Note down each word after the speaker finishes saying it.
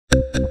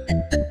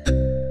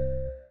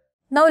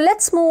Now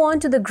let's move on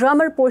to the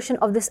grammar portion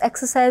of this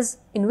exercise,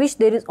 in which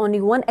there is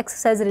only one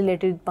exercise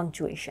related with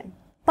punctuation.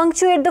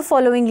 Punctuate the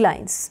following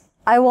lines.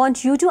 I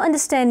want you to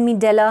understand me,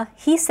 Della.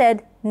 He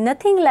said,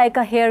 nothing like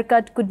a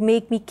haircut could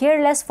make me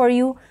care less for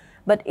you,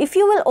 but if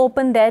you will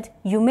open that,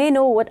 you may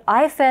know what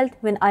I felt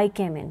when I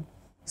came in.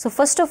 So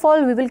first of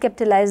all, we will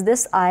capitalize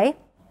this I.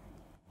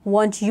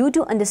 Want you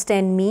to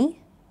understand me.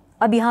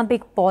 अब यहाँ पे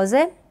एक pause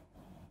है.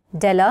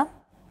 Della.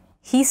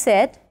 He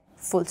said,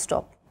 full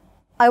stop.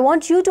 I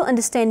want you to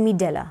understand me,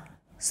 Della.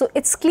 So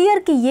it's clear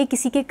कि ये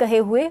किसी के कहे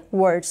हुए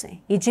words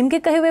हैं. ये जिम के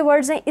कहे हुए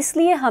words हैं,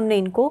 इसलिए हमने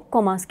इनको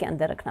commas के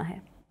अंदर रखना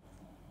है.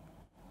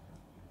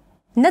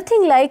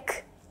 Nothing like,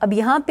 अब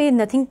यहाँ पे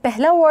nothing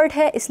पहला word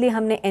है, इसलिए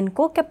हमने n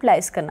को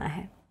capitalize करना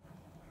है.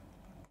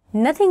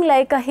 Nothing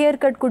like a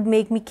haircut could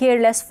make me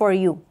care less for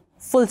you.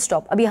 Full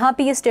stop. अब यहाँ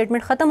पे ये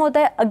statement ख़त्म होता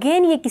है.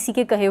 Again ये किसी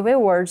के कहे हुए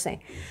words हैं,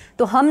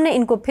 तो हमने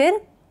इनको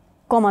फिर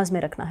commas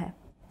में रखना है.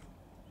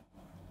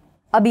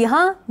 अब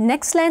यहाँ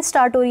next line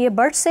start हो रही है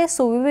but से,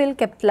 so we will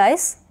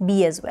capitalize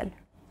B as well.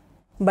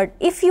 But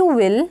if you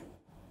will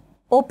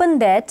open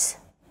that,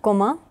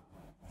 comma,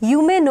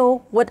 you may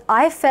know what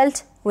I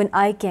felt when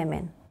I came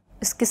in.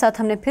 इसके साथ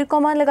हमने फिर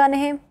comma लगाने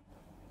हैं.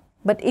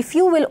 But if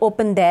you will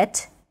open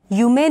that,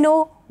 you may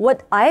know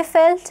what I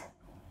felt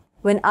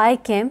when I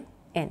came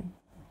in.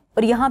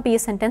 और यहाँ पे ये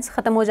सेंटेंस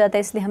ख़त्म हो जाता है,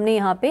 इसलिए हमने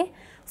यहाँ पे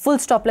फुल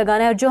स्टॉप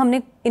लगाना है, और जो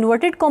हमने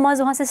इन्वर्टेड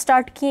कॉमाज वहाँ से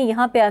स्टार्ट किए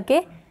यहाँ पे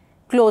आके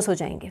क्लोज हो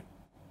जाएंगे.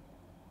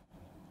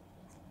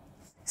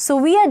 So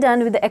we are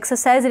done with the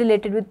exercise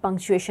related with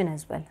punctuation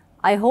as well.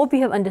 I hope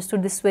you have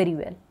understood this very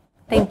well.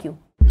 Thank you.